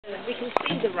We can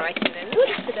see the writing in the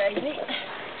woods today.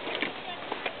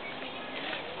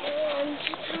 I'm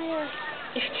too tired.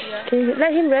 Can you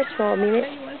let him rest for a minute?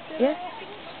 Yeah. I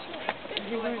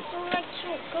want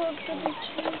to go to the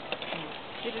tree.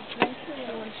 Did it drink or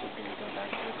you want to go back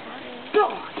to the car? No.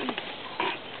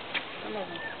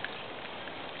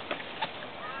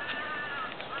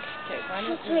 Okay, why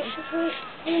not?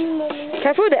 Wait.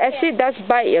 Careful, the acid does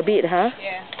bite a bit, huh?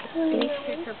 Yeah. Be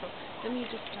careful. Let me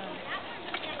just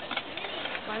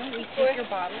why don't we take your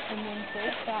bottle and then go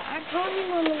back?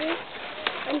 Mommy,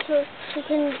 until she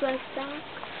can go back.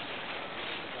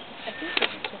 I think this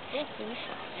is just this, isn't it?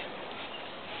 Yeah.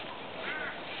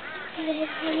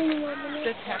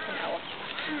 Just half an hour.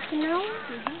 Half an hour?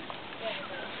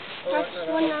 That's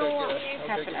 1 hour.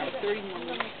 Half an hour, 30 more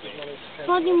minutes.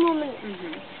 40 more minutes.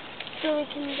 Mm-hmm. So we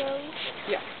can go.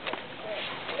 Yeah.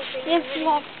 We have to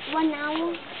walk 1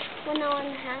 hour, 1 hour and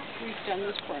a half. We've done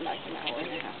this for like an hour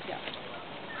and a half, yeah.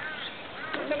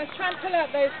 So let's try and pull out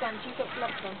those ones. You've got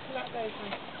gloves on. Pull out those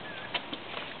ones.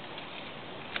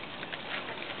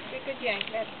 Be a good yank,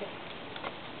 that's it.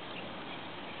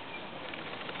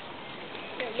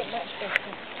 It'll look much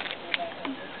better.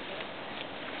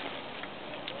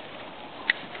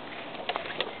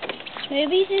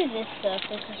 Maybe do this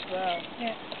surface as well.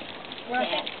 Yeah. Well,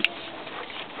 Yeah.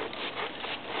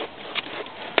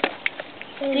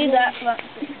 Do that one.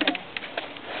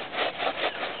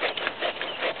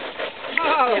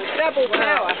 Oh, double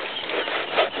power.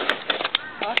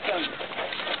 Awesome.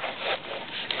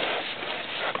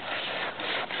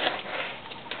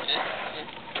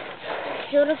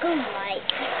 Should have gone right.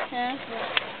 Yeah.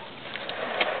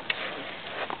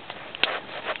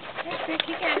 That's good.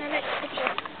 Keep going, Alex.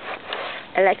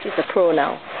 Alex is a pro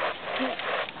now.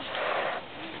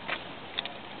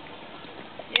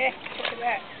 Yes, look at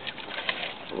that.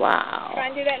 Wow. Try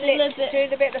and do that lip. Do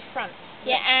the bit at the front.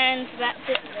 Yeah, and that's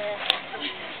it there.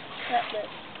 That's it.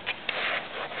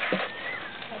 I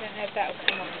don't know if that'll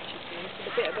come on what you do. So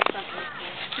the bit at the front is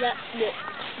there. That's it.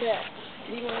 There.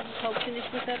 Do you want to help finish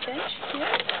with that bench?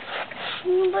 Yeah?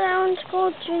 But I want to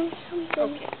go drink something.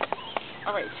 Okay.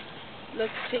 Alright.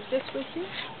 Let's take this with you.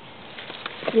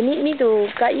 You need me to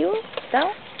guide you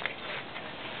down?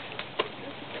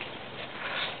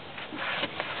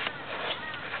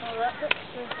 Oh, that looks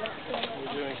lovely.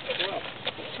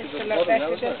 It's a lot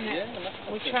better, doesn't it?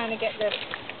 We're trying to get the...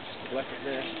 I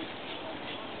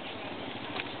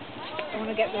want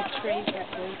to get the trees out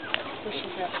there,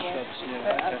 bushes out there.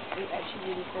 It's actually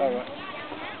really good. Alright.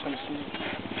 Thomas,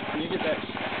 can you get that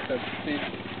big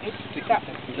sticky that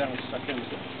thing? Because that one's stuck in, is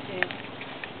it? Yeah.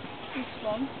 This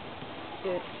one.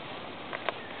 Good. Oh,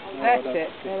 That's well it.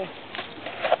 done. Better.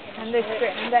 And this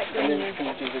green, and that And green then is... can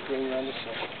you do the green around this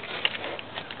side?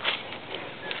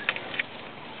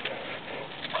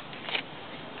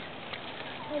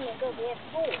 Oh my god, we have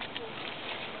 4.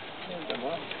 Yeah, don't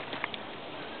mind.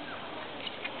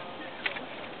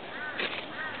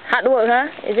 Hard work, huh?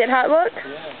 Is it hard work?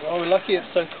 Yeah. Well, we're lucky it's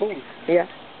so cool. Yeah.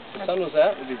 If the sun was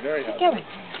out, it would be very hard. Keep going.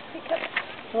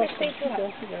 Oh, keep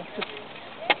going. Just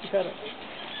keep at it.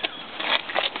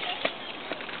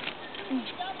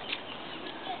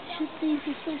 These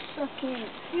are so stuck in.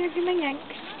 Yeah, give me a yank.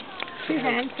 2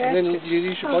 hands. And then you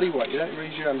use your body weight. You don't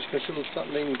use your arms because it'll start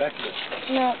leaning back a bit.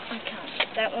 No, I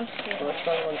can't. That one's too So let's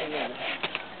try the ones in there.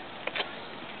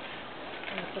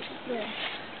 Yeah.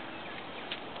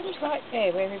 Put it right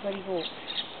there where everybody walks.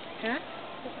 Huh?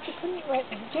 Couldn't you right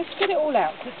there? Just get it all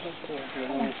out quickly.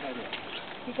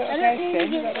 You got I to don't go think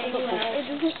soon. it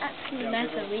doesn't actually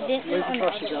matter. We didn't Where's the on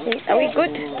brushes, the Alex? Are we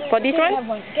good for this Have one?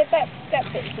 one. Get that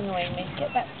bit's annoying me.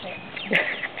 Get that bit.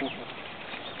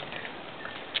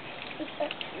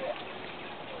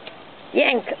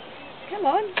 Yank. Come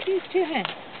on, use 2 hands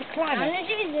to climb I'm it. going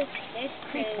to do this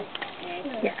too.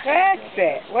 Yeah. That's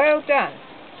it. Well done.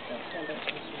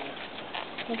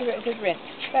 Give it a good rinse.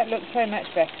 That looks so much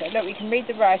better. Look, we can read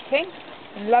the writing.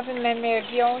 In love and memory of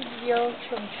Chong.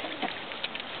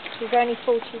 She was only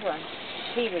 41.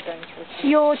 He was only 41.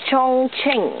 Yo Chong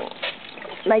Cheng,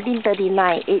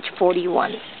 1939, age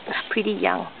 41. Pretty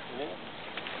young.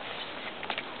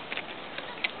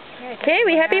 Okay,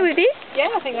 we happy with this? Yeah,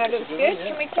 I think that looks good.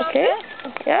 Can we plant Okay. that?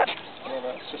 Yeah.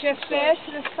 Just there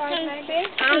to the side, maybe?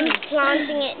 I'm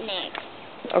planting it next.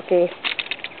 Okay.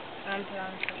 I'm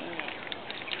planting it.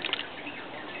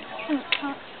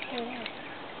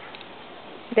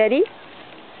 Daddy?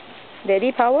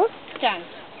 Daddy power? Done.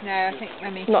 No, I think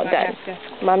Mummy Not might done. have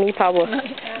to. Mommy power. Oh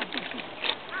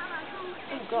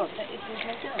God, that is a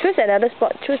Choose another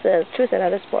spot. Choose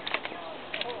another spot.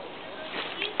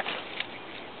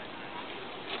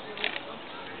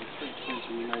 Pretty soon,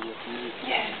 so you know what to move.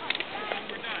 Yeah.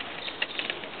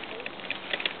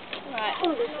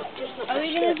 Are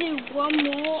we going to do one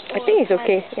more? I think it's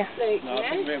okay, yeah. No, I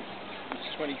think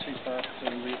it's 22 past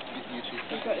and YouTube.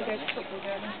 We've got to go to football,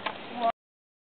 don't we?